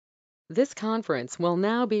This conference will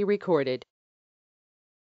now be recorded.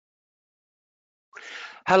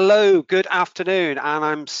 Hello, good afternoon, and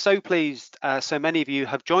I'm so pleased so many of you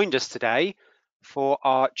have joined us today for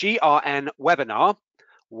our GRN webinar,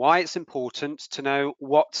 Why It's Important to Know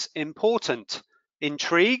What's Important.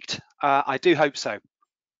 Intrigued? I do hope so.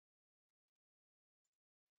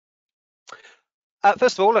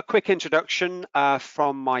 First of all, a quick introduction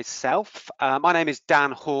from myself. My name is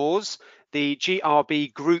Dan Hawes, the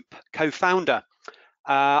GRB Group co-founder.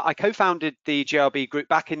 I co-founded the GRB Group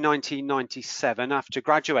back in 1997 after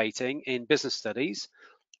graduating in business studies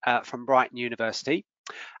from Brighton University.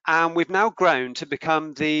 And we've now grown to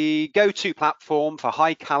become the go-to platform for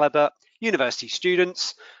high caliber university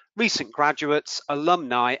students, recent graduates,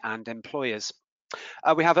 alumni and employers.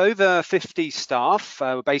 We have over 50 staff.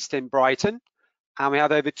 We're based in Brighton, and we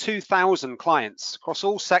have over 2,000 clients across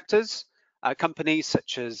all sectors, companies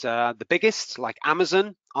such as the biggest like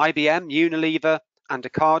Amazon, IBM, Unilever and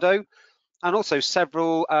Ocado, and also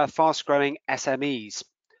several fast-growing SMEs.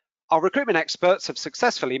 Our recruitment experts have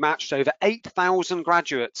successfully matched over 8,000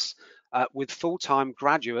 graduates with full-time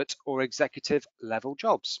graduate or executive level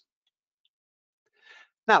jobs.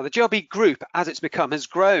 Now, the GRB Group, as it's become, has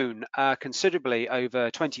grown considerably over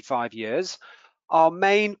 25 years. Our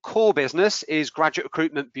main core business is Graduate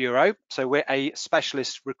Recruitment Bureau. So we're a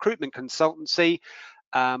specialist recruitment consultancy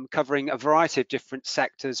covering a variety of different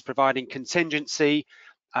sectors, providing contingency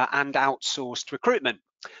and outsourced recruitment.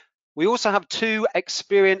 We also have two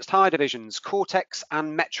experienced hire divisions, Cortex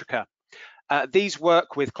and Metrica. These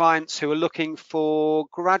work with clients who are looking for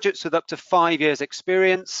graduates with up to 5 years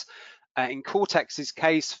experience, in Cortex's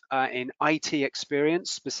case, in IT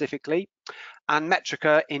experience specifically, and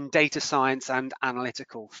Metrica in data science and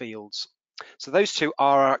analytical fields. So those two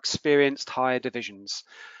are our experienced hire divisions.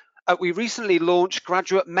 We recently launched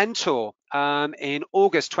Graduate Mentor in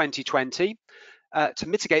August 2020 to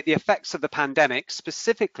mitigate the effects of the pandemic,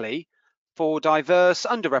 specifically for diverse,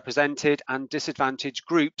 underrepresented and disadvantaged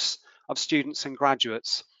groups of students and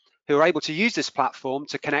graduates who are able to use this platform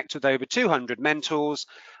to connect with over 200 mentors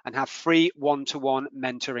and have free one-to-one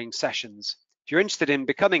mentoring sessions. If you're interested in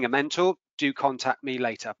becoming a mentor, do contact me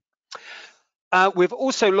later. We've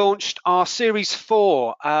also launched our Series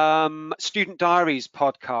 4 Student Diaries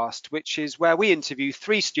podcast, which is where we interview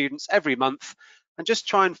 3 students every month and just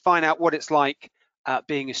try and find out what it's like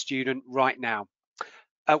being a student right now.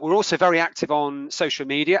 We're also very active on social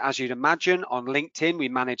media, as you'd imagine. On LinkedIn, we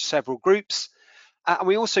manage several groups. And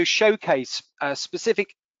we also showcase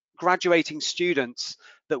specific graduating students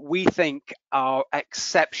that we think are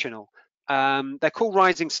exceptional. They're called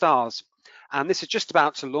Rising Stars. And this is just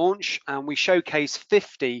about to launch. And we showcase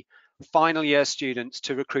 50 final year students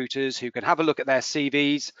to recruiters who can have a look at their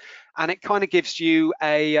CVs. And it kind of gives you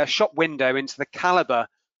a shop window into the caliber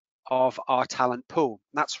of our talent pool.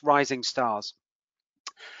 That's Rising Stars.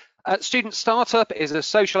 Student Startup is a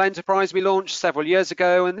social enterprise we launched several years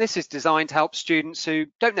ago, and this is designed to help students who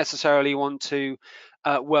don't necessarily want to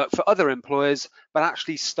work for other employers, but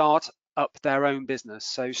actually start up their own business.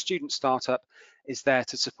 So Student Startup is there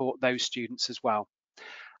to support those students as well.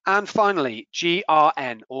 And finally,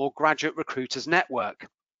 GRN, or Graduate Recruiters Network.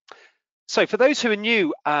 So for those who are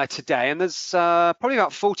new today, and there's probably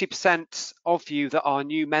about 40% of you that are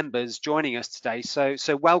new members joining us today,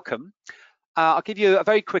 so welcome. I'll give you a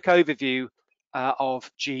very quick overview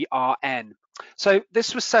of GRN. So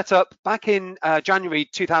this was set up back in January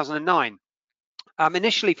 2009,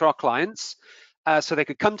 initially for our clients, so they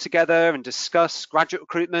could come together and discuss graduate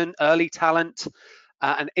recruitment, early talent,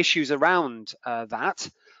 and issues around that.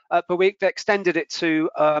 But we've extended it to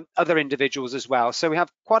other individuals as well. So we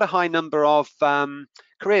have quite a high number of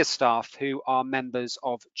career staff who are members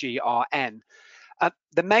of GRN.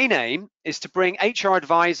 The main aim is to bring HR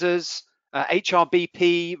advisors,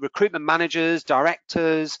 HRBP, recruitment managers,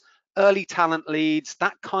 directors, early talent leads,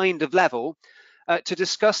 that kind of level, to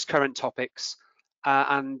discuss current topics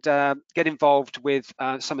and get involved with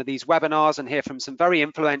some of these webinars and hear from some very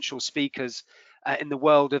influential speakers in the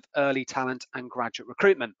world of early talent and graduate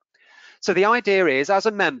recruitment. So the idea is, as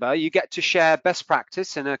a member, you get to share best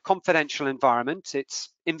practice in a confidential environment. It's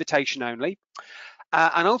invitation only.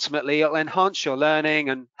 And ultimately, it'll enhance your learning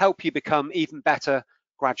and help you become even better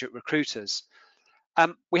graduate recruiters.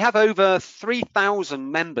 We have over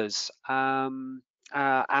 3,000 members,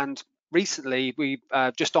 and recently we've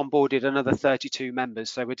just onboarded another 32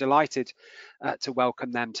 members, so we're delighted to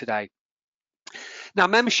welcome them today. Now,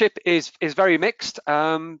 membership is very mixed. There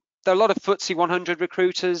are a lot of FTSE 100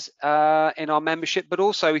 recruiters in our membership, but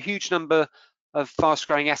also a huge number of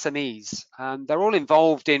fast-growing SMEs. They're all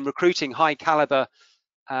involved in recruiting high caliber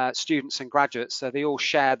students and graduates, so they all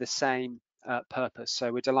share the same purpose.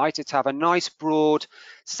 So we're delighted to have a nice broad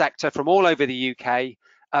sector from all over the UK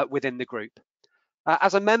within the group.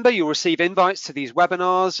 As a member, you'll receive invites to these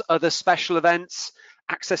webinars, other special events,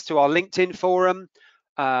 access to our LinkedIn forum,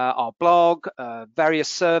 our blog, various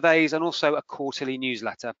surveys, and also a quarterly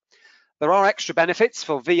newsletter. There are extra benefits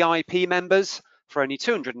for VIP members for only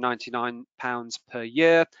 £299 per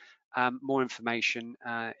year. More information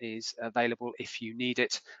is available if you need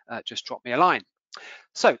it. Just drop me a line.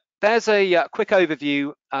 So there's a quick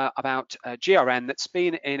overview about GRN that's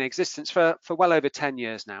been in existence for well over 10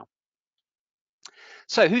 years now.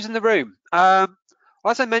 So who's in the room? Well,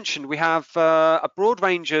 as I mentioned, we have a broad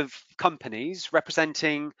range of companies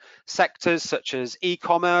representing sectors such as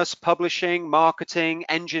e-commerce, publishing, marketing,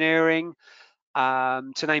 engineering,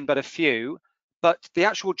 to name but a few. But the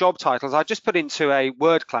actual job titles I just put into a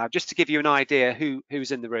word cloud just to give you an idea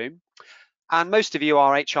who's in the room. And most of you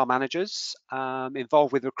are HR managers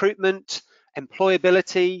involved with recruitment,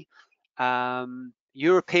 employability,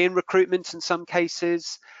 European recruitment in some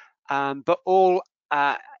cases, but all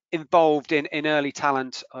involved in early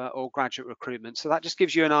talent or graduate recruitment. So that just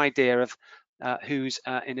gives you an idea of who's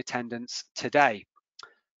in attendance today.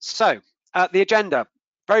 So the agenda,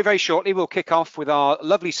 very, very shortly, we'll kick off with our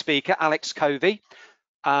lovely speaker, Alex Covey,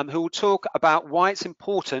 who will talk about why it's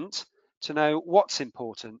important to know what's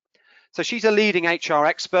important. So she's a leading HR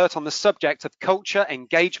expert on the subject of culture,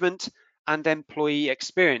 engagement, and employee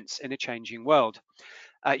experience in a changing world.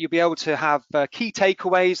 You'll be able to have key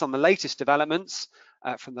takeaways on the latest developments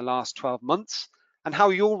from the last 12 months and how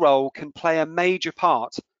your role can play a major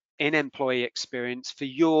part in employee experience for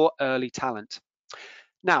your early talent.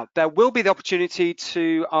 Now, there will be the opportunity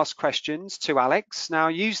to ask questions to Alex. Now,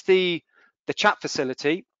 use the chat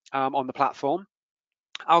facility on the platform.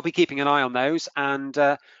 I'll be keeping an eye on those, and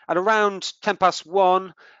at around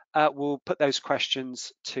 1:10, we'll put those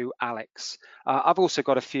questions to Alex. I've also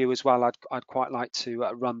got a few as well I'd quite like to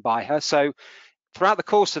run by her. So throughout the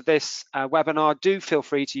course of this webinar, do feel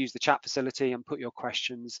free to use the chat facility and put your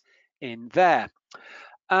questions in there.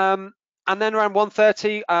 And then around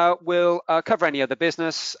 1:30, we'll cover any other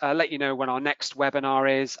business, let you know when our next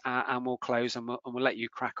webinar is, and we'll close and we'll let you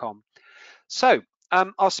crack on. So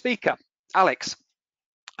our speaker, Alex.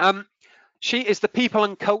 She is the People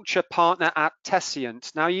and Culture Partner at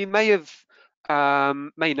Tessiant. Now, you may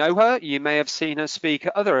know her. You may have seen her speak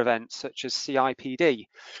at other events such as CIPD.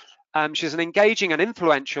 She's an engaging and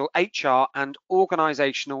influential HR and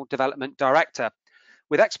organizational development director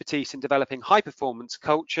with expertise in developing high-performance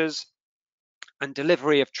cultures and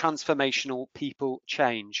delivery of transformational people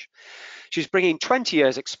change. She's bringing 20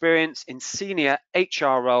 years experience in senior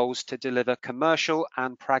HR roles to deliver commercial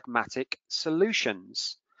and pragmatic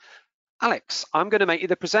solutions. Alex, I'm going to make you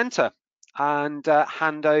the presenter and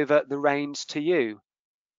hand over the reins to you.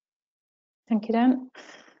 Thank you, Dan.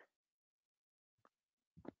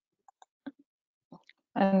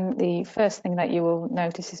 And the first thing that you will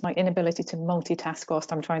notice is my inability to multitask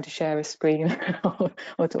whilst I'm trying to share a screen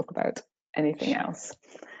or talk about anything else.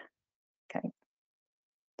 Okay.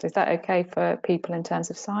 So is that okay for people in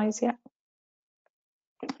terms of size? Yeah.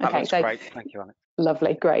 Okay, that's great. Thank you, Alex.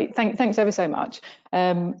 Lovely, great. Thanks ever so much.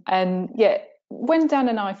 And yeah, when Dan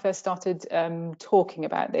and I first started talking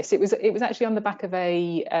about this, it was actually on the back of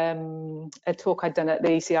a talk I'd done at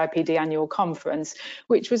the CIPD annual conference,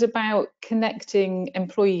 which was about connecting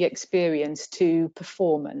employee experience to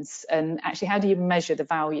performance, and actually how do you measure the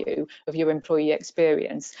value of your employee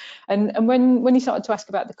experience. And when you started to ask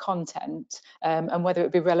about the content and whether it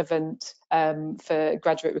would be relevant for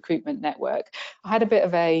Graduate Recruitment Network, I had a bit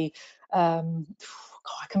of a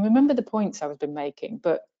I can remember the points I've been making,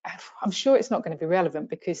 but I'm sure it's not going to be relevant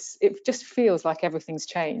because it just feels like everything's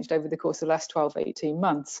changed over the course of the last 12, 18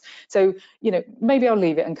 months. So, maybe I'll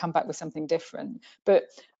leave it and come back with something different. But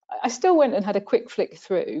I still went and had a quick flick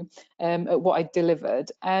through at what I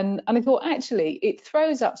delivered, and I thought actually it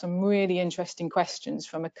throws up some really interesting questions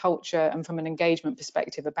from a culture and from an engagement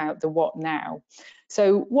perspective about the what now.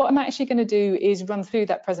 So what I'm actually going to do is run through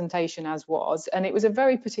that presentation as was, and it was a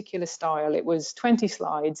very particular style. It was 20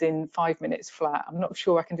 slides in 5 minutes flat. I'm not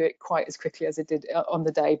sure I can do it quite as quickly as I did on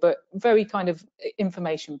the day, but very kind of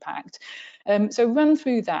information packed. So run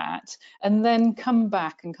through that and then come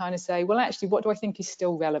back and kind of say, well, actually, what do I think is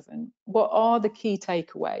still relevant? What are the key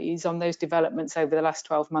takeaways on those developments over the last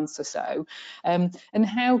 12 months or so? And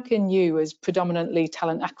how can you, as predominantly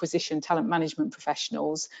talent acquisition, talent management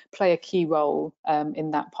professionals, play a key role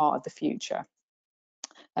in that part of the future?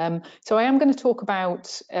 So I am going to talk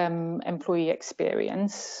about employee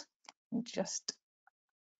experience. Just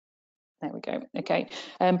There we go. Okay,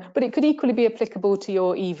 but it could equally be applicable to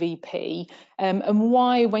your EVP, and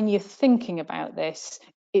why, when you're thinking about this,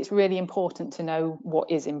 it's really important to know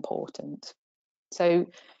what is important. So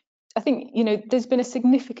I think, you know, there's been a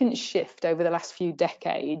significant shift over the last few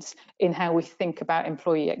decades in how we think about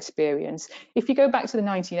employee experience. If you go back to the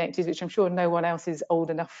 1980s, which I'm sure no one else is old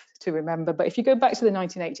enough to remember, but if you go back to the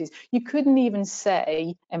 1980s, you couldn't even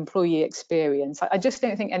say employee experience. I just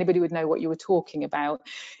don't think anybody would know what you were talking about.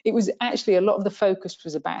 It was actually, a lot of the focus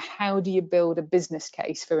was about how do you build a business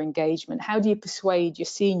case for engagement? How do you persuade your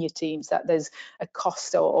senior teams that there's a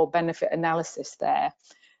cost or benefit analysis there?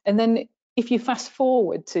 And then if you fast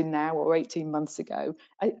forward to now or 18 months ago,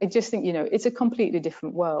 I just think, you know, it's a completely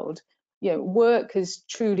different world. You know, work has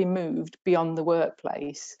truly moved beyond the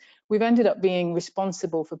workplace. We've ended up being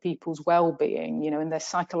responsible for people's well-being, you know, and their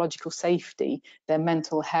psychological safety, their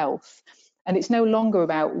mental health. And it's no longer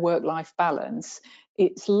about work-life balance.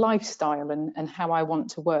 It's lifestyle and how I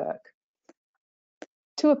want to work.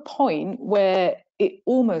 To a point where it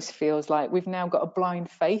almost feels like we've now got a blind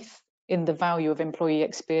faith in the value of employee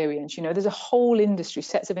experience. You know, there's a whole industry,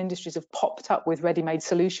 sets of industries have popped up with ready-made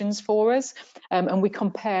solutions for us, and we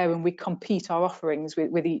compare and we compete our offerings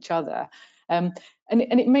with each other. And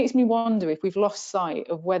it makes me wonder if we've lost sight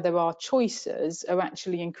of whether our choices are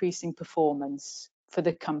actually increasing performance for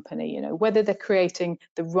the company, you know, whether they're creating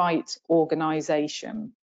the right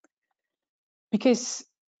organisation. Because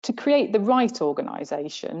to create the right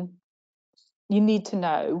organisation, you need to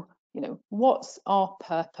know, you know, what's our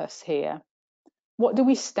purpose here? What do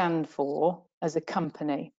we stand for as a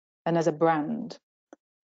company and as a brand?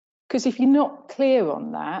 Because if you're not clear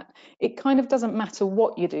on that, it kind of doesn't matter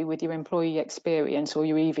what you do with your employee experience or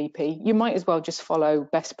your EVP. You might as well just follow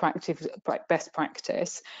best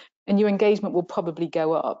practice, and your engagement will probably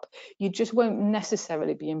go up. You just won't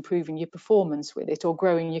necessarily be improving your performance with it or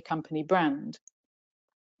growing your company brand.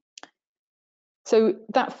 So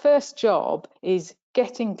that first job is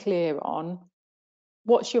getting clear on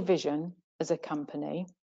what's your vision as a company,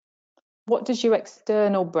 what does your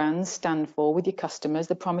external brand stand for with your customers,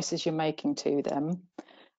 the promises you're making to them,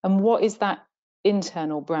 and what is that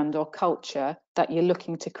internal brand or culture that you're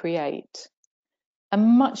looking to create?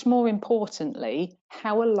 And much more importantly,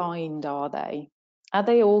 how aligned are they? Are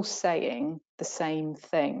they all saying the same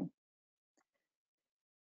thing?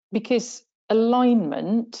 Because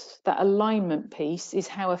alignment, that alignment piece, is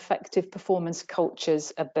how effective performance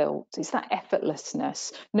cultures are built. It's that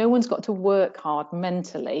effortlessness. No one's got to work hard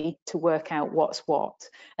mentally to work out what's what.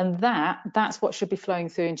 And that's what should be flowing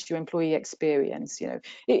through into your employee experience. You know,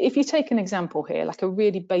 if you take an example here, like a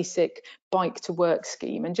really basic bike to work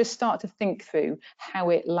scheme, and just start to think through how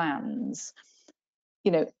it lands.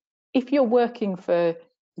 You know, if you're working for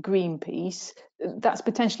Greenpeace, that's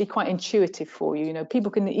potentially quite intuitive for you. You know, people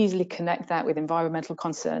can easily connect that with environmental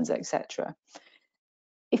concerns, etc.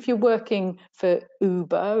 If you're working for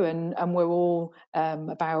Uber and we're all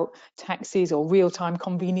about taxis or real-time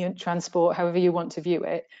convenient transport, however you want to view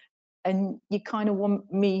it, and you kind of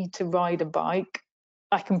want me to ride a bike,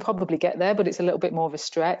 I can probably get there, but it's a little bit more of a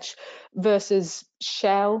stretch. Versus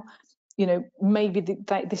Shell, you know, maybe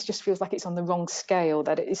this just feels like it's on the wrong scale,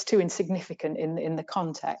 that it's too insignificant in the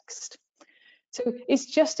context. So it's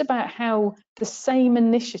just about how the same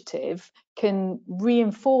initiative can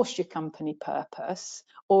reinforce your company purpose,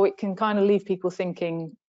 or it can kind of leave people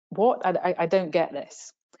thinking, what? I don't get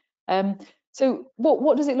this. So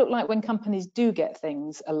what does it look like when companies do get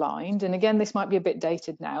things aligned? And again, this might be a bit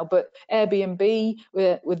dated now, but Airbnb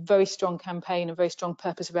with very strong campaign and very strong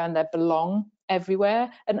purpose around their belong everywhere.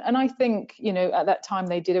 And I think, you know, at that time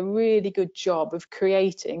they did a really good job of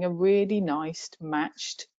creating a really nice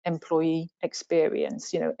matched employee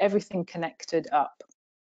experience, you know, everything connected up.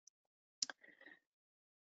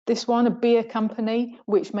 This one, a beer company,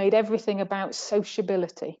 which made everything about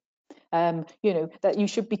sociability. You know, that you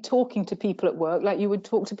should be talking to people at work like you would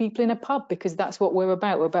talk to people in a pub, because that's what we're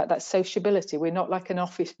about. We're about that sociability. We're not like an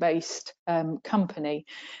office-based company.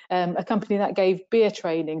 A company that gave beer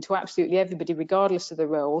training to absolutely everybody, regardless of the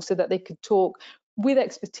role, so that they could talk with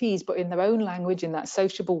expertise, but in their own language, in that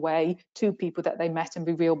sociable way, to people that they met and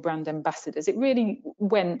be real brand ambassadors. It really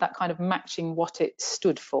went that kind of matching what it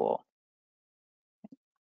stood for.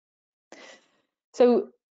 So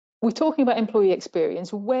we're talking about employee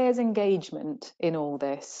experience. Where's engagement in all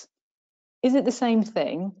this? Is it the same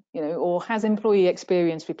thing, you know, or has employee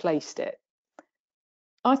experience replaced it?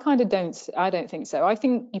 I don't think so. I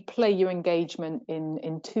think you play your engagement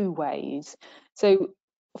in two ways. So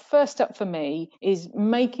first up for me is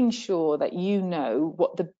making sure that you know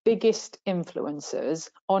what the biggest influencers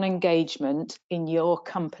on engagement in your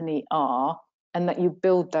company are, and that you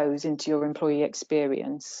build those into your employee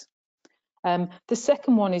experience. The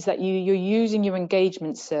second one is that you're using your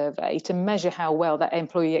engagement survey to measure how well that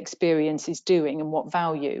employee experience is doing and what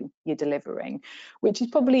value you're delivering, which is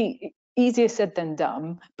probably easier said than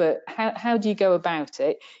done, but how do you go about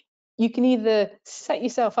it? You can either set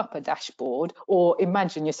yourself up a dashboard or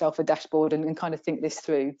imagine yourself a dashboard and kind of think this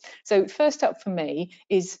through. So first up for me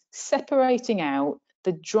is separating out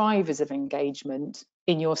the drivers of engagement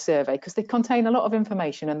in your survey, because they contain a lot of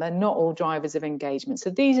information and they're not all drivers of engagement. So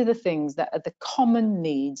these are the things that are the common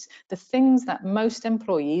needs, the things that most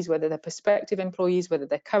employees, whether they're prospective employees, whether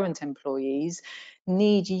they're current employees,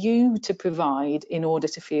 need you to provide in order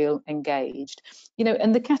to feel engaged. You know,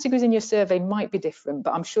 and the categories in your survey might be different,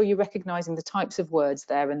 but I'm sure you're recognizing the types of words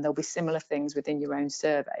there, and there'll be similar things within your own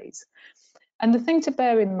surveys. And the thing to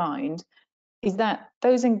bear in mind is that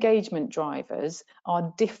those engagement drivers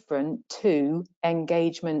are different to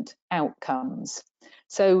engagement outcomes.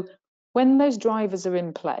 So when those drivers are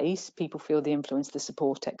in place, people feel the influence, the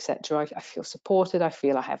support, etc. I feel supported, I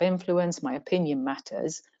feel I have influence, my opinion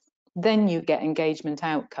matters. Then you get engagement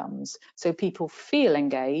outcomes. So people feel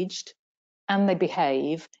engaged and they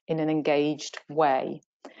behave in an engaged way.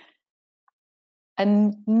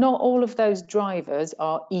 And not all of those drivers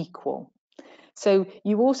are equal. So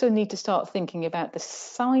you also need to start thinking about the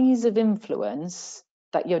size of influence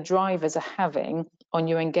that your drivers are having on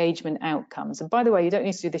your engagement outcomes. And by the way, you don't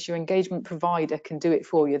need to do this, your engagement provider can do it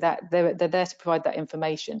for you. They're there to provide that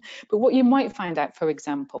information. But what you might find out, for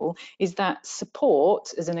example, is that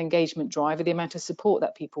support as an engagement driver, the amount of support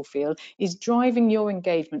that people feel, is driving your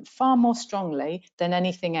engagement far more strongly than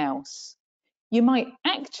anything else. You might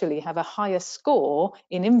actually have a higher score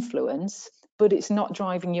in influence, but it's not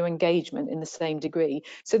driving your engagement in the same degree.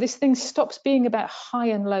 So this thing stops being about high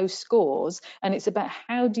and low scores, and it's about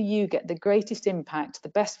how do you get the greatest impact, the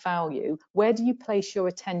best value, where do you place your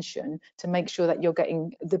attention to make sure that you're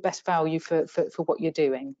getting the best value for what you're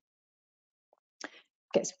doing.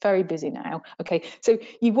 Gets very busy now. Okay, so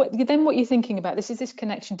then what you're thinking about, this is this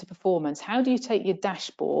connection to performance. How do you take your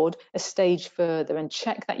dashboard a stage further and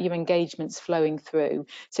check that your engagement's flowing through?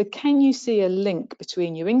 So can you see a link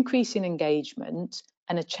between your increase in engagement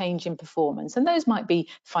and a change in performance? And those might be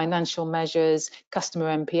financial measures,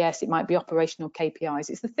 customer NPS, it might be operational KPIs.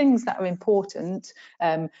 It's the things that are important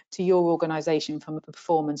to your organisation from a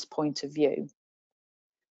performance point of view.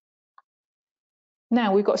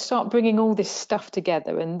 Now we've got to start bringing all this stuff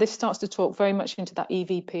together, and this starts to talk very much into that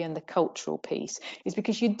EVP and the cultural piece, is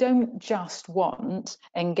because you don't just want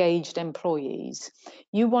engaged employees.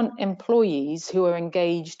 You want employees who are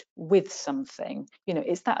engaged with something. You know,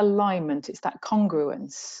 it's that alignment, it's that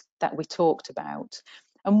congruence that we talked about.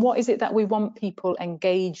 And what is it that we want people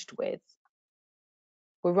engaged with?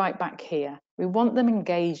 We're right back here. We want them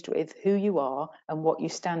engaged with who you are and what you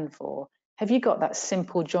stand for. Have you got that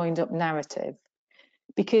simple joined up narrative?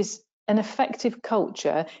 Because an effective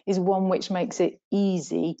culture is one which makes it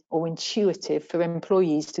easy or intuitive for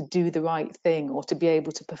employees to do the right thing or to be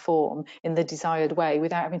able to perform in the desired way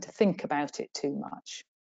without having to think about it too much.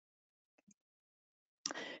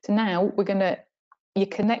 So now you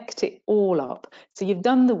connect it all up. So you've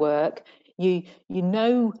done the work, you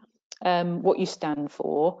know what you stand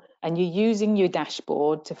for, and you're using your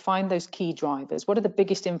dashboard to find those key drivers. What are the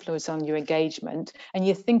biggest influence on your engagement? And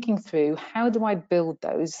you're thinking through, how do I build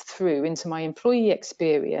those through into my employee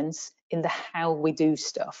experience in the how we do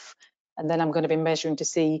stuff? And then I'm going to be measuring to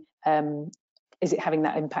see, is it having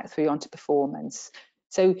that impact through onto performance?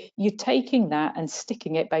 So you're taking that and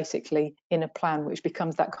sticking it basically in a plan, which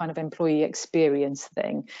becomes that kind of employee experience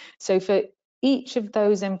thing. So for each of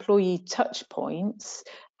those employee touch points,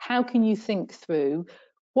 how can you think through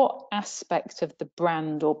what aspect of the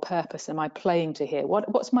brand or purpose am I playing to here?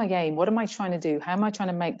 What's my aim? What am I trying to do? How am I trying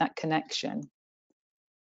to make that connection?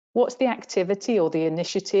 What's the activity or the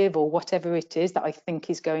initiative or whatever it is that I think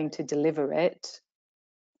is going to deliver it?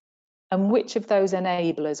 And which of those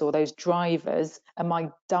enablers or those drivers am I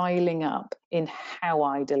dialing up in how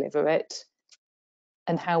I deliver it?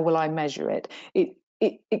 And how will I measure it?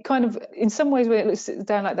 It kind of, in some ways, when it looks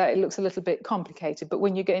down like that, it looks a little bit complicated. But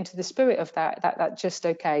when you get into the spirit of that just,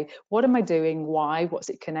 okay, what am I doing? Why? What's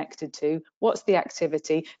it connected to? What's the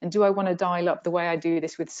activity? And do I want to dial up the way I do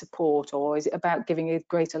this with support? Or is it about giving a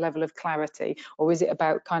greater level of clarity? Or is it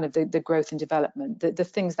about kind of the growth and development, the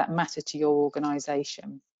things that matter to your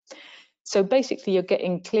organisation? So basically, you're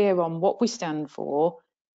getting clear on what we stand for,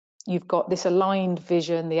 You've got this aligned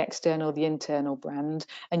vision, the external, the internal brand,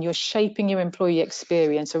 and you're shaping your employee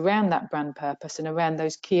experience around that brand purpose and around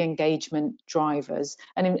those key engagement drivers.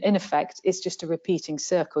 And in effect, it's just a repeating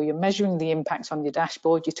circle. You're measuring the impact on your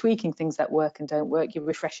dashboard, you're tweaking things that work and don't work, you're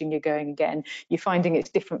refreshing, you're going again. You're finding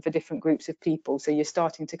it's different for different groups of people. So you're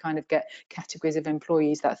starting to kind of get categories of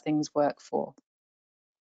employees that things work for.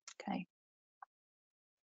 Okay.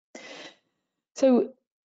 So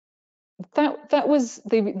that was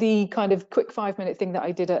the kind of quick 5-minute thing that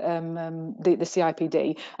I did at the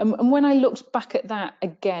CIPD. And when I looked back at that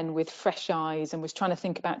again with fresh eyes and was trying to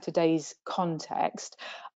think about today's context,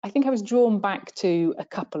 I think I was drawn back to a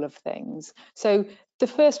couple of things. So the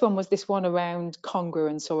first one was this one around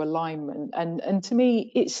congruence or alignment. And to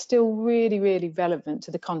me, it's still really, really relevant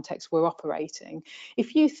to the context we're operating.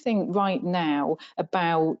 If you think right now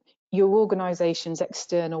about your organization's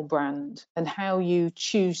external brand and how you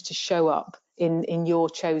choose to show up in your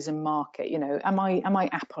chosen market. You know, am I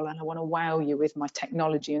Apple and I want to wow you with my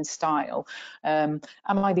technology and style? Am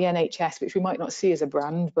I the NHS, which we might not see as a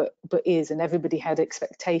brand, but is, and everybody had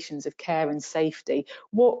expectations of care and safety?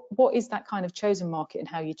 What is that kind of chosen market and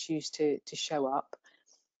how you choose to show up?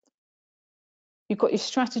 You've got your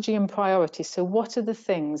strategy and priorities. So what are the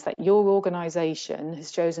things that your organisation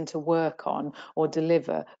has chosen to work on or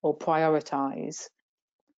deliver or prioritise?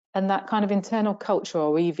 And that kind of internal culture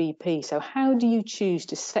or EVP. So how do you choose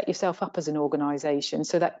to set yourself up as an organisation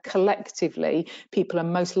so that collectively people are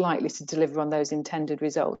most likely to deliver on those intended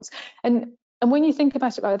results? And when you think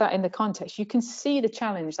about it like that in the context, you can see the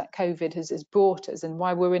challenge that COVID has brought us and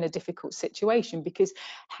why we're in a difficult situation, because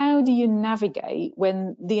how do you navigate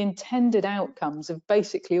when the intended outcomes have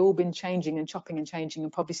basically all been changing and chopping and changing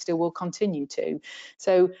and probably still will continue to?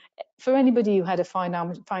 So for anybody who had a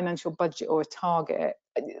financial budget or a target,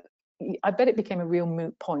 I bet it became a real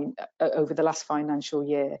moot point over the last financial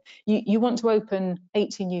year. You want to open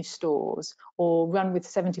 80 new stores or run with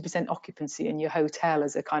 70% occupancy in your hotel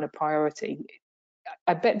as a kind of priority.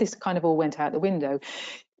 I bet this kind of all went out the window.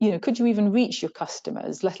 You know, could you even reach your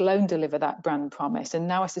customers, let alone deliver that brand promise? And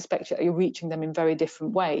now I suspect you're reaching them in very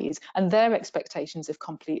different ways, and their expectations have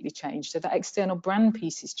completely changed. So that external brand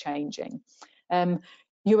piece is changing.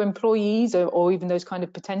 Your employees or even those kind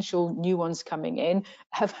of potential new ones coming in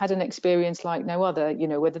have had an experience like no other, you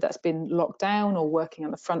know, whether that's been locked down or working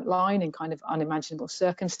on the front line in kind of unimaginable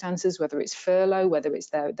circumstances, whether it's furlough, whether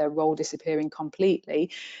it's their role disappearing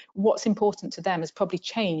completely. What's important to them has probably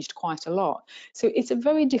changed quite a lot. So it's a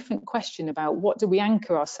very different question about what do we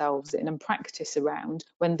anchor ourselves in and practice around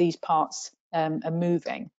when these parts are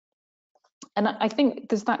moving. And I think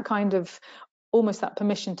there's that kind of almost that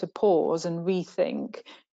permission to pause and rethink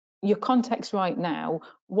your context right now.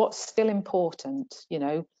 What's still important? You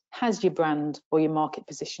know, has your brand or your market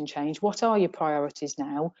position changed? What are your priorities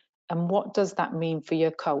now? And what does that mean for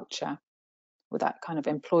your culture with that kind of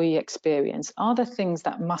employee experience? Are there things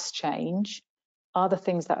that must change? Are there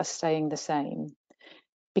things that are staying the same?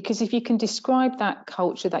 Because if you can describe that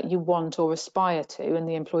culture that you want or aspire to and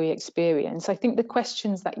the employee experience, I think the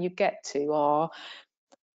questions that you get to are,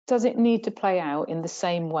 does it need to play out in the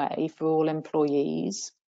same way for all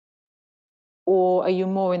employees? Or are you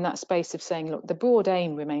more in that space of saying, look, the broad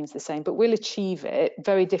aim remains the same, but we'll achieve it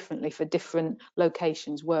very differently for different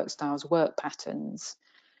locations, work styles, work patterns?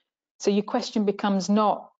 So your question becomes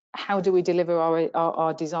not how do we deliver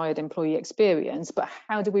our desired employee experience, but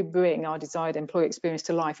how do we bring our desired employee experience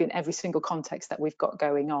to life in every single context that we've got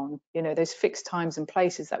going on? You know, those fixed times and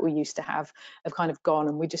places that we used to have kind of gone,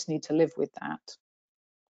 and we just need to live with that.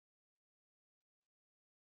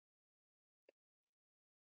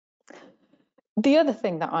 The other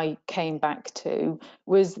thing that I came back to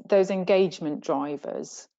was those engagement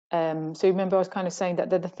drivers. So remember, I was kind of saying that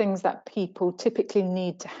they're the things that people typically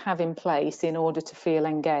need to have in place in order to feel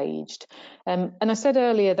engaged. And I said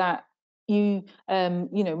earlier that you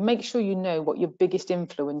know, make sure you know what your biggest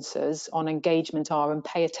influencers on engagement are and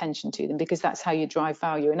pay attention to them, because that's how you drive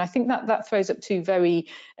value. And I think that throws up two very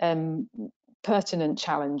pertinent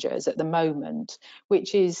challenges at the moment,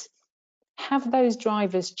 which is, have those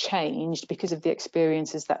drivers changed because of the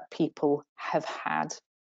experiences that people have had,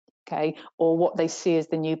 okay, or what they see as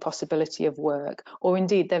the new possibility of work, or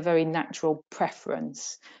indeed their very natural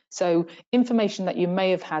preference? So information that you may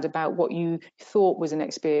have had about what you thought was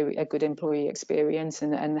a good employee experience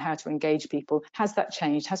and how to engage people, has that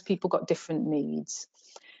changed? Has people got different needs?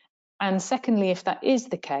 And secondly, if that is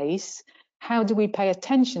the case, how do we pay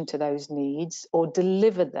attention to those needs or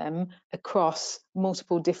deliver them across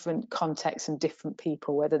multiple different contexts and different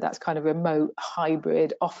people, whether that's kind of remote,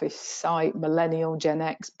 hybrid, office site, millennial, Gen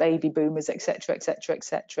X, baby boomers, etc., etc.,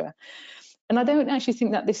 etc. And I don't actually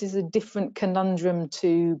think that this is a different conundrum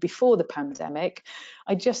to before the pandemic.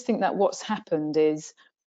 I just think that what's happened is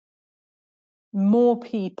more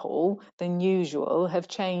people than usual have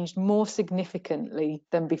changed more significantly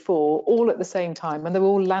than before, all at the same time, and they're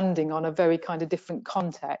all landing on a very kind of different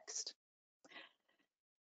context.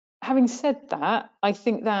 Having said that, I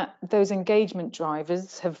think that those engagement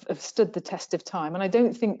drivers have stood the test of time, and I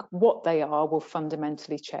don't think what they are will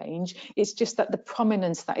fundamentally change. It's just that the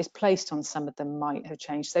prominence that is placed on some of them might have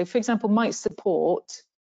changed. So, for example, might support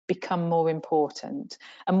become more important?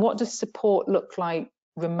 And what does support look like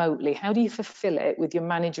remotely? How do you fulfill it with your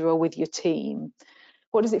manager or with your team?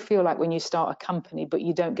 What does it feel like when you start a company but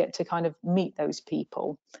you don't get to kind of meet those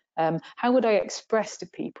people? How would I express to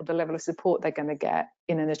people the level of support they're going to get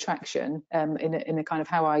in an attraction, in a kind of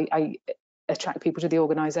how I attract people to the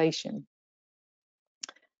organisation?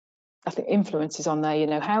 I think influence is on there. You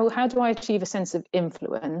know, how do I achieve a sense of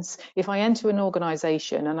influence if I enter an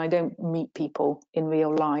organisation and I don't meet people in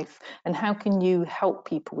real life? And how can you help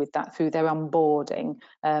people with that through their onboarding,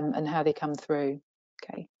 and how they come through?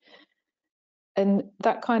 Okay. And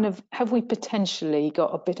that kind of, have we potentially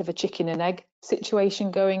got a bit of a chicken and egg situation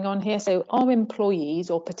going on here? So are employees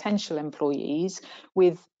or potential employees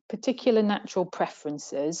with particular natural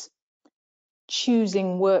preferences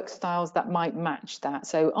choosing work styles that might match that?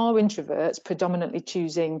 So are introverts predominantly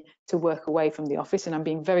choosing to work away from the office? And I'm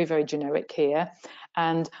being very, very generic here.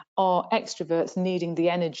 And are extroverts needing the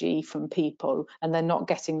energy from people and they're not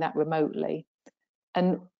getting that remotely?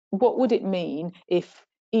 And what would it mean if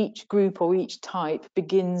each group or each type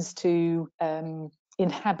begins to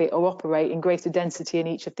inhabit or operate in greater density in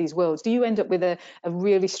each of these worlds? Do you end up with a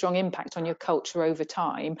really strong impact on your culture over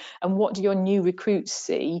time? And what do your new recruits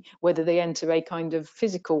see, whether they enter a kind of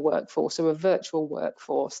physical workforce or a virtual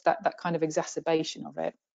workforce, that kind of exacerbation of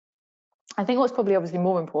it? I think what's probably obviously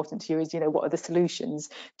more important to you is, you know, what are the solutions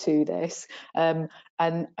to this? And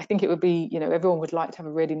I think it would be, you know, everyone would like to have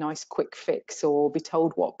a really nice quick fix or be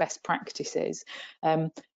told what best practice is.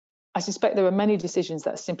 I suspect there are many decisions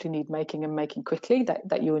that simply need making and making quickly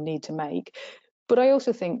that you will need to make. But I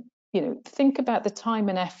also think, you know, think about the time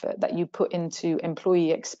and effort that you put into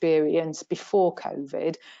employee experience before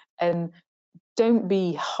COVID, and don't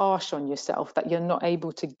be harsh on yourself that you're not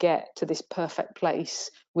able to get to this perfect place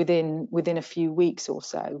within a few weeks or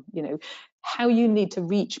so. You know, how you need to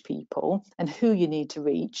reach people and who you need to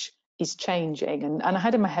reach is changing. And I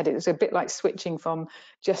had in my head, it was a bit like switching from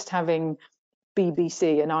just having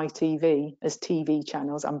BBC and ITV as TV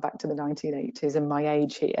channels. I'm back to the 1980s and my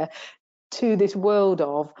age here, to this world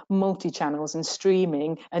of multi-channels and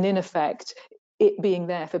streaming, and in effect it being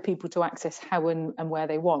there for people to access how and where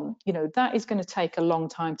they want. You know, that is going to take a long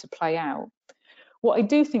time to play out. What I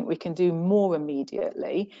do think we can do more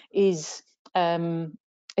immediately is, again,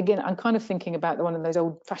 I'm kind of thinking about one of those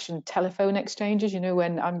old-fashioned telephone exchanges, you know,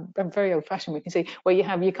 when I'm very old-fashioned, we can see where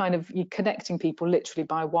you're connecting people literally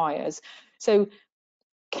by wires. So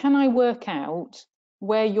can I work out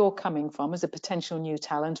where you're coming from as a potential new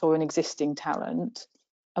talent or an existing talent,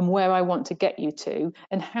 and where I want to get you to,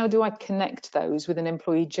 and how do I connect those with an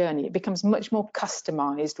employee journey? It becomes much more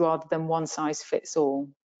customized rather than one size fits all.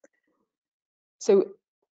 So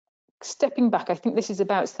stepping back, I think this is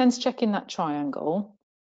about sense checking that triangle.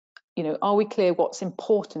 You know, are we clear what's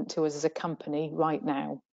important to us as a company right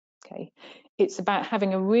now? Okay. It's about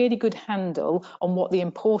having a really good handle on what the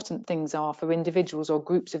important things are for individuals or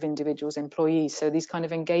groups of individuals, employees. So these kind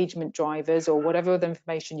of engagement drivers or whatever other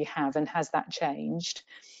information you have, and has that changed?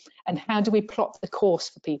 And how do we plot the course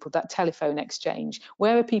for people, that telephone exchange?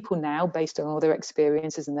 Where are people now based on all their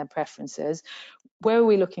experiences and their preferences? Where are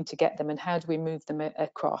we looking to get them, and how do we move them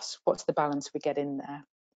across? What's the balance we get in there?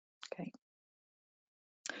 Okay.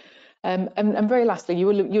 And very lastly,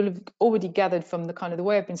 you'll have already gathered from the kind of the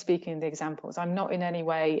way I've been speaking in the examples, I'm not in any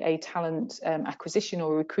way a talent acquisition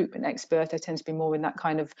or recruitment expert. I tend to be more in that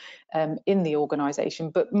kind of in the organisation.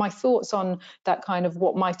 But my thoughts on that kind of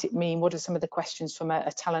what might it mean? What are some of the questions from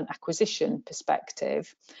a talent acquisition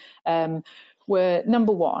perspective? Were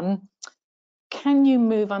number one, can you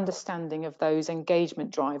move understanding of those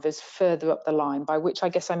engagement drivers further up the line, by which I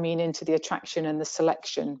guess I mean into the attraction and the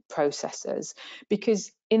selection processes?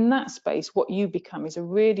 Because in that space, what you become is a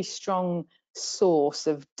really strong source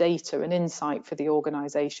of data and insight for the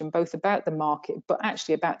organisation, both about the market, but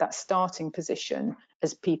actually about that starting position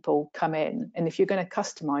as people come in. And if you're going to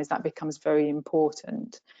customise, that becomes very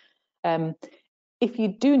important. if you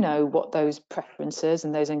do know what those preferences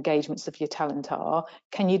and those engagements of your talent are,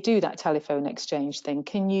 can you do that telephone exchange thing?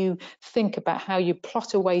 Can you think about how you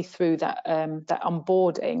plot a way through that that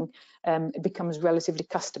onboarding? It becomes relatively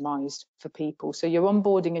customized for people. So your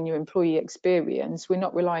onboarding and your employee experience, we're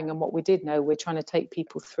not relying on what we did know, we're trying to take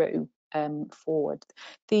people through forward.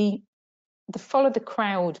 The follow the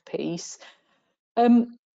crowd piece,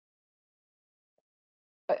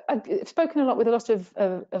 I've spoken a lot with a lot of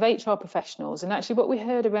HR professionals, and actually what we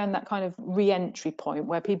heard around that kind of re-entry point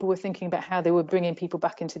where people were thinking about how they were bringing people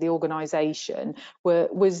back into the organisation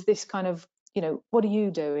was this kind of, you know, what are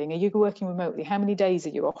you doing? Are you working remotely? How many days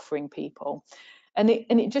are you offering people? And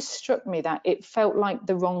it just struck me that it felt like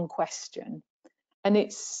the wrong question. And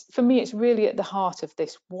it's, for me, it's really at the heart of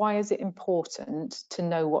this. Why is it important to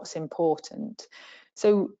know what's important?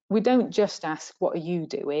 So we don't just ask, what are you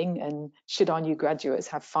doing? And should our new graduates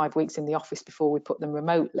have 5 weeks in the office before we put them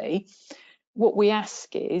remotely? What we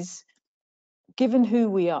ask is, given who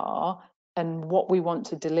we are and what we want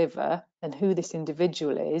to deliver and who this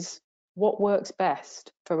individual is, what works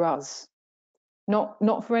best for us?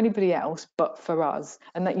 Not for anybody else, but for us.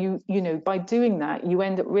 And that you know, by doing that, you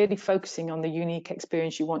end up really focusing on the unique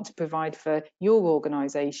experience you want to provide for your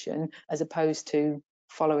organisation, as opposed to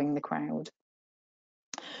following the crowd.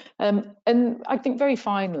 And I think very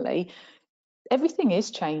finally, everything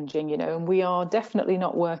is changing, you know, and we are definitely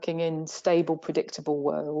not working in stable, predictable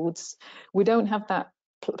worlds. We don't have that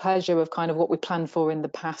pleasure of kind of what we planned for in the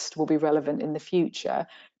past will be relevant in the future.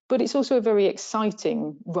 But it's also a very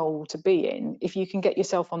exciting role to be in if you can get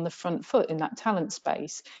yourself on the front foot in that talent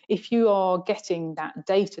space. If you are getting that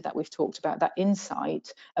data that we've talked about, that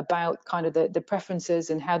insight about kind of the preferences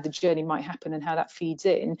and how the journey might happen and how that feeds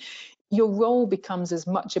in, your role becomes as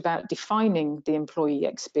much about defining the employee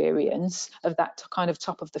experience of that kind of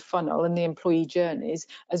top of the funnel and the employee journeys,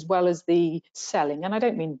 as well as the selling. And I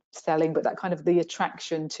don't mean selling, but that kind of the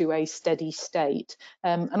attraction to a steady state.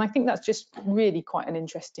 And I think that's just really quite an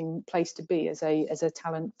interesting place to be as a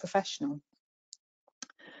talent professional.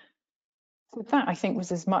 So that, I think,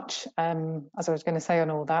 was as much as I was going to say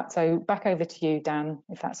on all that. So back over to you, Dan,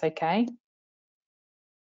 if that's okay.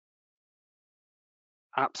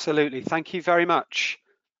 Absolutely. Thank you very much,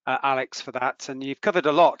 Alex, for that. And you've covered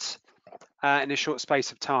a lot in a short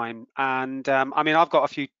space of time. And I mean, I've got a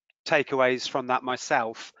few takeaways from that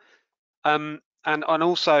myself. And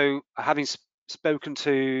also, having spoken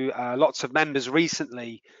to lots of members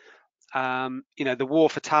recently, you know, the war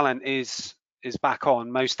for talent is back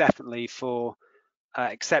on, most definitely, for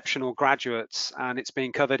exceptional graduates, and it's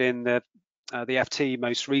been covered in the FT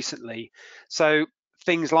most recently. So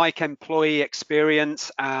things like employee experience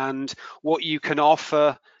and what you can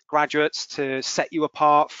offer graduates to set you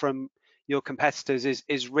apart from your competitors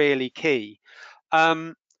is really key.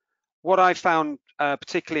 What I found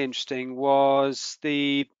particularly interesting was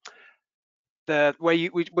the where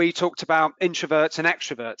you talked about introverts and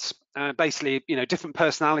extroverts, basically, you know, different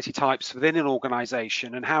personality types within an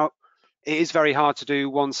organization, and how it is very hard to do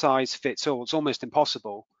one size fits all. It's almost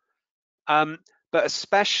impossible. But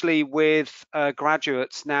especially with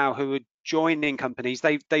graduates now who are joining companies,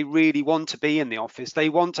 they really want to be in the office. They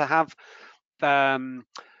want to have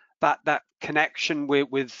that connection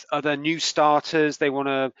with other new starters. They want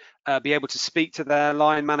to be able to speak to their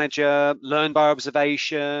line manager, learn by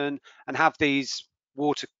observation, and have these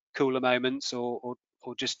water cooler moments or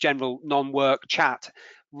just general non-work chat.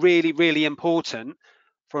 Really, really important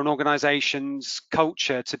for an organization's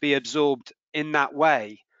culture to be absorbed in that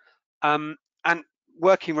way. And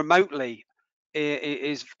working remotely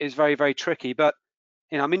is very, very tricky. But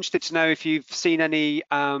you know, I'm interested to know if you've seen any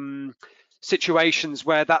situations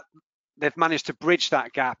where they've managed to bridge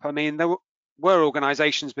that gap. I mean, there were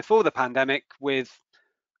organizations before the pandemic with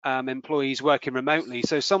employees working remotely,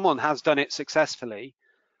 so someone has done it successfully.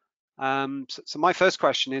 So my first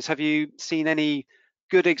question is, have you seen any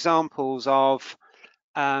good examples of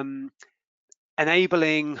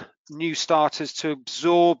enabling new starters to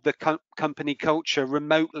absorb the company culture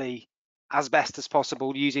remotely as best as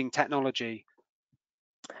possible using technology?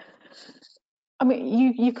 I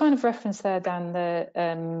mean, you kind of referenced there, Dan, that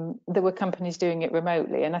there were companies doing it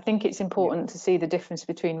remotely, and I think it's important to see the difference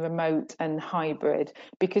between remote and hybrid,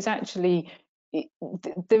 because actually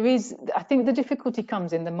there is, I think the difficulty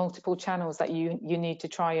comes in the multiple channels that you need to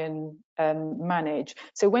try and manage.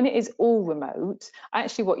 So when it is all remote,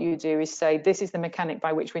 actually what you do is say, this is the mechanic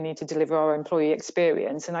by which we need to deliver our employee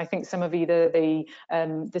experience. And I think some of either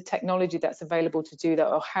the technology that's available to do that,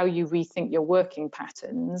 or how you rethink your working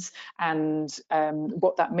patterns and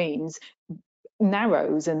what that means,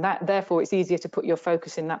 narrows, and that therefore it's easier to put your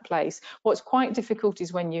focus in that place. What's quite difficult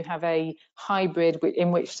is when you have a hybrid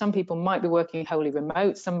in which some people might be working wholly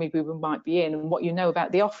remote, some people might be in, and what you know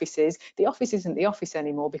about the office isn't the office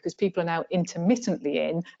anymore, because people are now intermittently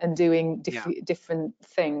in and doing different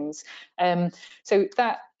things. So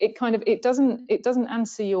that it doesn't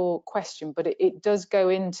answer your question, but it does go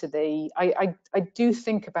into the I do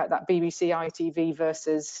think about that BBC ITV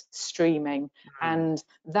versus streaming, and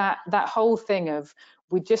that whole thing of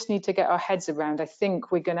we just need to get our heads around. I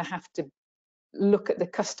think we're going to have to look at the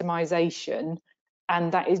customization,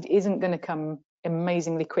 and that isn't going to come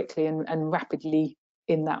amazingly quickly and rapidly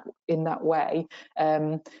in that way.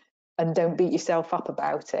 And don't beat yourself up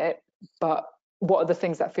about it, but what are the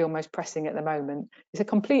things that feel most pressing at the moment? It's a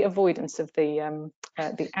complete avoidance of the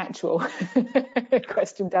actual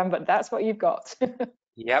question, Dan, but that's what you've got.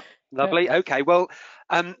 Yep, lovely. Okay, well,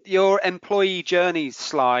 your employee journeys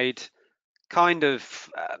slide kind of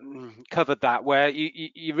covered that, where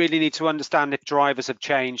you really need to understand if drivers have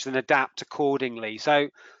changed and adapt accordingly. So,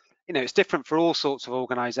 it's different for all sorts of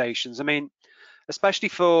organizations. I mean, especially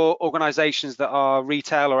for organizations that are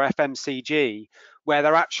retail or FMCG, where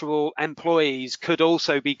their actual employees could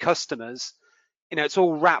also be customers, it's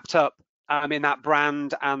all wrapped up in that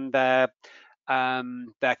brand and their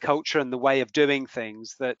culture and the way of doing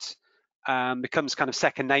things that becomes kind of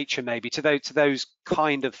second nature maybe to those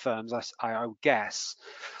kind of firms, I would guess.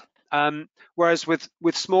 Whereas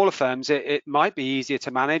with smaller firms, it might be easier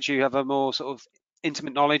to manage. You have a more sort of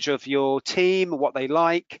intimate knowledge of your team, what they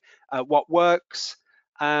like, what works.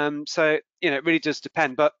 So it really does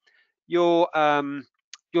depend. But your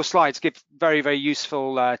slides give very, very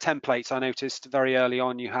useful templates. I noticed very early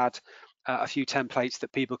on you had a few templates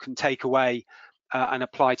that people can take away and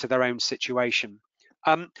apply to their own situation.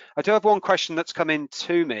 I do have one question that's come in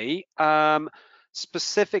to me,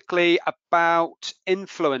 specifically about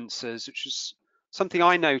influencers, which is something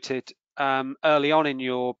I noted early on in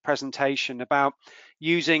your presentation about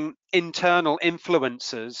using internal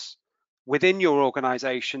influencers within your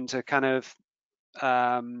organization to kind of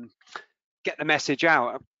get the message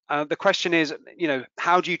out. The question is,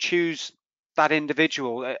 how do you choose that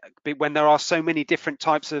individual when there are so many different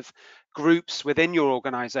types of groups within your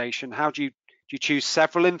organization? How do you choose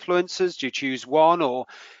several influencers? Do you choose one, or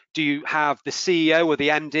do you have the CEO or the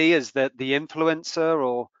MD as the influencer,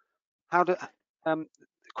 or how do the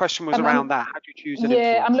question was around that? How do you choose an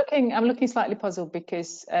influencer? I'm looking slightly puzzled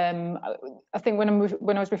because I think when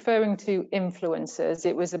I was referring to influencers,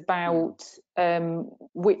 it was about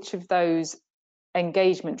which of those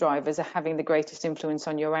engagement drivers are having the greatest influence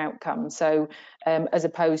on your outcome, so as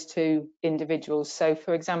opposed to individuals. So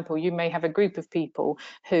for example, you may have a group of people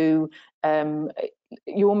who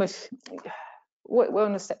you almost well,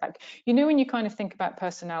 on a step back, when you kind of think about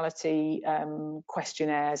personality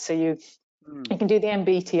questionnaires, so you can do the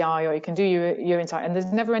MBTI or you can do your insight, and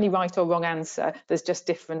there's never any right or wrong answer. There's just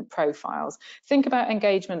different profiles. Think about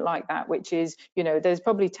engagement like that, which is, there's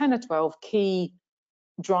probably 10 or 12 key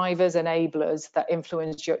drivers, enablers that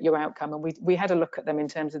influence your outcome, and we had a look at them in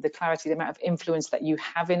terms of the clarity, the amount of influence that you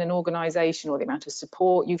have in an organization, or the amount of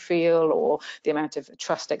support you feel, or the amount of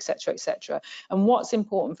trust, etc., etc. And what's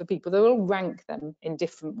important for people, they'll all rank them in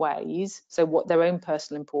different ways, so what their own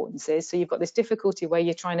personal importance is. So you've got this difficulty where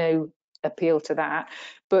you're trying to appeal to that.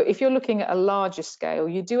 But if you're looking at a larger scale,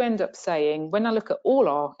 you do end up saying, when I look at all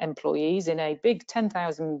our employees in a big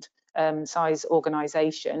 10,000 size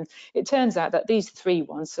organization, it turns out that these three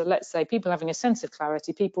ones, so let's say people having a sense of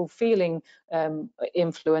clarity, people feeling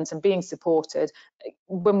influence and being supported,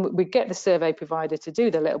 when we get the survey provider to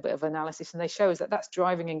do the little bit of analysis, and they show us that that's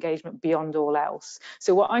driving engagement beyond all else.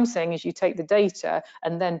 So what I'm saying is you take the data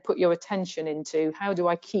and then put your attention into, how do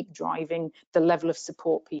I keep driving the level of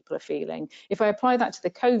support people are feeling? If I apply that to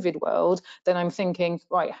the COVID world, then I'm thinking,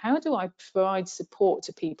 right, how do I provide support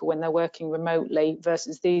to people when they're working remotely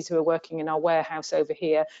versus these who are working in our warehouse over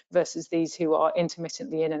here versus these who are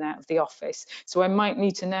intermittently in and out of the office? So I might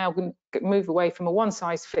need to now move away from a one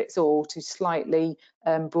size fits all to slightly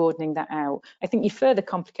broadening that out. I think your further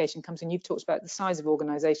complication comes in, you've talked about the size of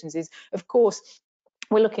organizations, is of course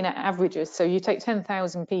we're looking at averages. So you take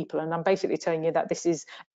 10,000 people, and I'm basically telling you that this is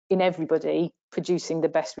in everybody producing the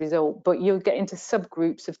best result, but you'll get into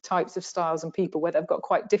subgroups of types of styles and people where they've got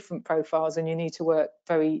quite different profiles, and you need to work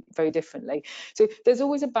very, very differently. So there's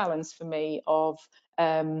always a balance for me of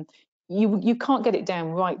you can't get it down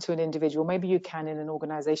right to an individual. Maybe you can in an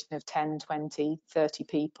organization of 10, 20, 30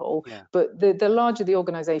 people, but the larger the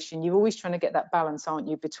organization, you're always trying to get that balance, aren't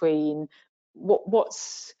you, between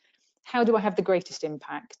how do I have the greatest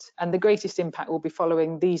impact? And the greatest impact will be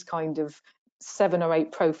following these kind of 7 or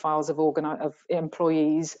 8 profiles of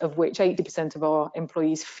employees, of which 80% of our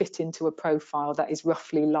employees fit into a profile that is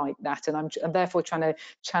roughly like that. And I'm therefore trying to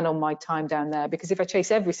channel my time down there, because if I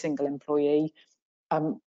chase every single employee,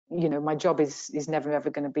 you know, my job is never ever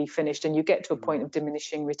going to be finished, and you get to a point of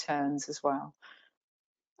diminishing returns as well.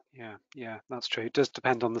 Yeah, that's true. It does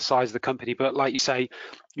depend on the size of the company, but like you say,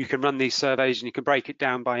 you can run these surveys and you can break it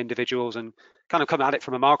down by individuals and kind of come at it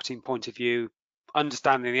from a marketing point of view,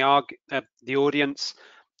 understanding the audience,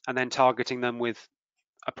 and then targeting them with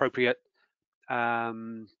appropriate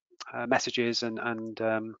messages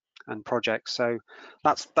and projects. So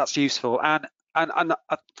that's useful. And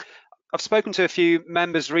I've spoken to a few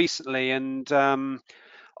members recently, and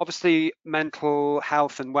obviously mental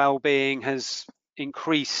health and well-being has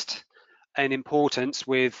increased in importance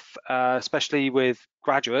with especially with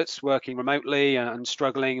graduates working remotely and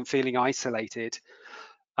struggling and feeling isolated.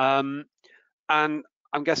 And I'm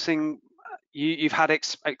guessing you've had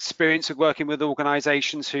experience of working with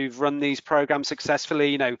organizations who've run these programs successfully,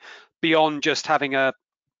 you know, beyond just having a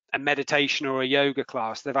meditation or a yoga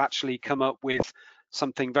class. They've actually come up with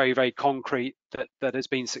something very, very concrete that has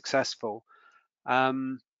been successful.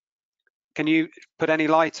 Can you put any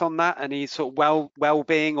light on that? Any sort of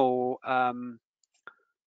well-being or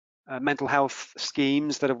mental health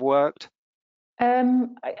schemes that have worked?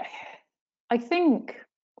 I think,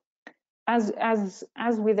 as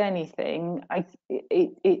with anything,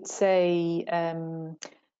 it's a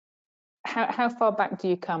how far back do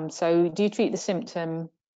you come? So do you treat the symptom?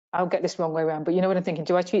 I'll get this wrong way around, but you know what I'm thinking.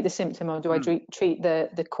 Do I treat the symptom, or do I treat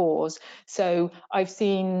the cause? So I've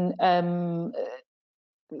seen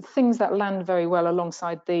things that land very well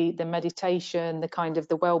alongside the meditation, the kind of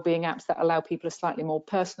the well-being apps that allow people a slightly more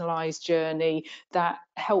personalized journey, that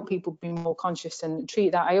help people be more conscious and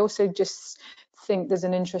treat that. I also just think there's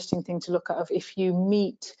an interesting thing to look at of if you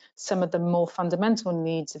meet some of the more fundamental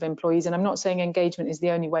needs of employees, and I'm not saying engagement is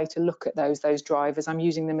the only way to look at those drivers, I'm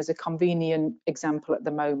using them as a convenient example at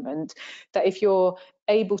the moment, that if you're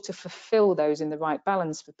able to fulfill those in the right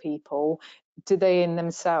balance for people, do they in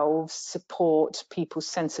themselves support people's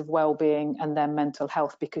sense of well-being and their mental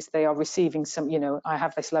health, because they are receiving some, you know, I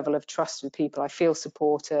have this level of trust with people, I feel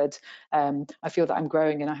supported, I feel that I'm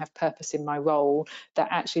growing and I have purpose in my role, that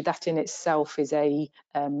actually that in itself is a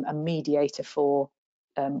mediator for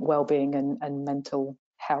well-being and mental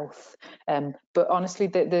health. But honestly,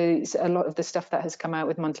 there's a lot of the stuff that has come out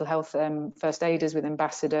with mental health first aiders, with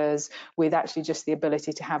ambassadors, with actually just the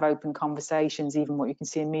ability to have open conversations, even what you can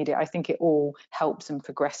see in media, I think it all helps and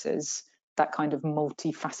progresses that kind of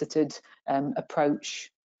multifaceted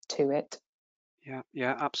approach to it.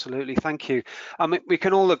 Yeah, absolutely. Thank you. We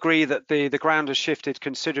can all agree that the ground has shifted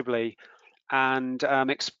considerably, and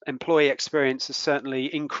employee experience has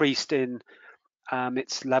certainly increased in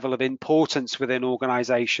its level of importance within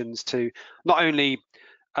organizations to not only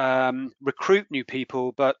recruit new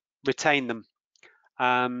people but retain them.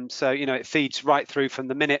 So, you know, it feeds right through from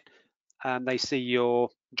the minute they see your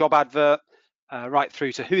job advert right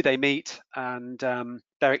through to who they meet and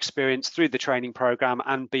their experience through the training program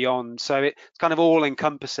and beyond. So it's kind of all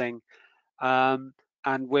encompassing.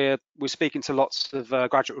 And we're speaking to lots of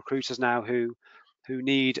graduate recruiters now who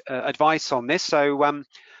need advice on this. So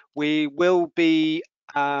we will be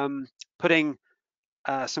putting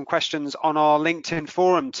some questions on our LinkedIn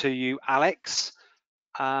forum to you, Alex,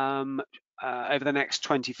 over the next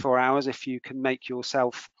 24 hours, if you can make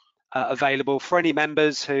yourself available for any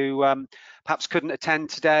members who perhaps couldn't attend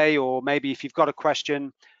today, or maybe if you've got a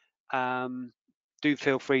question, do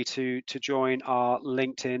feel free to join our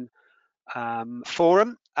LinkedIn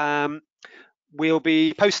forum. We'll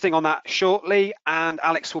be posting on that shortly, and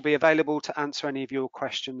Alex will be available to answer any of your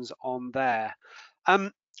questions on there.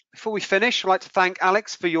 Before we finish, I'd like to thank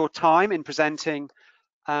Alex for your time in presenting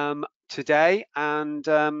today, and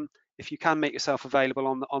if you can make yourself available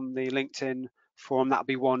on the LinkedIn forum, that'd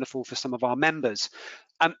be wonderful for some of our members.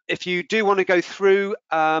 If you do want to go through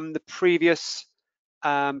the previous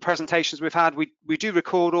presentations we've had, we do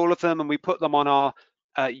record all of them and we put them on our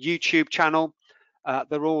YouTube channel.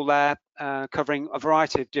 They're all there, covering a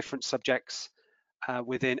variety of different subjects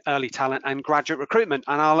within early talent and graduate recruitment,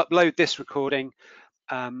 and I'll upload this recording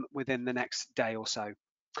within the next day or so.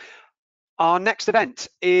 Our next event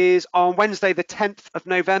is on Wednesday, the 10th of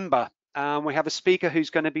November. We have a speaker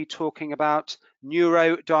who's going to be talking about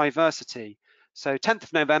neurodiversity. So 10th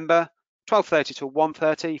of November, 12:30 to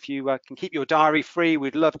 1:30. If you can keep your diary free,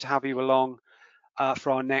 we'd love to have you along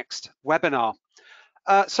for our next webinar.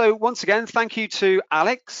 So once again, thank you to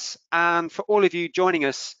Alex and for all of you joining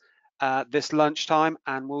us this lunchtime,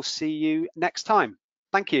 and we'll see you next time.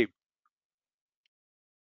 Thank you.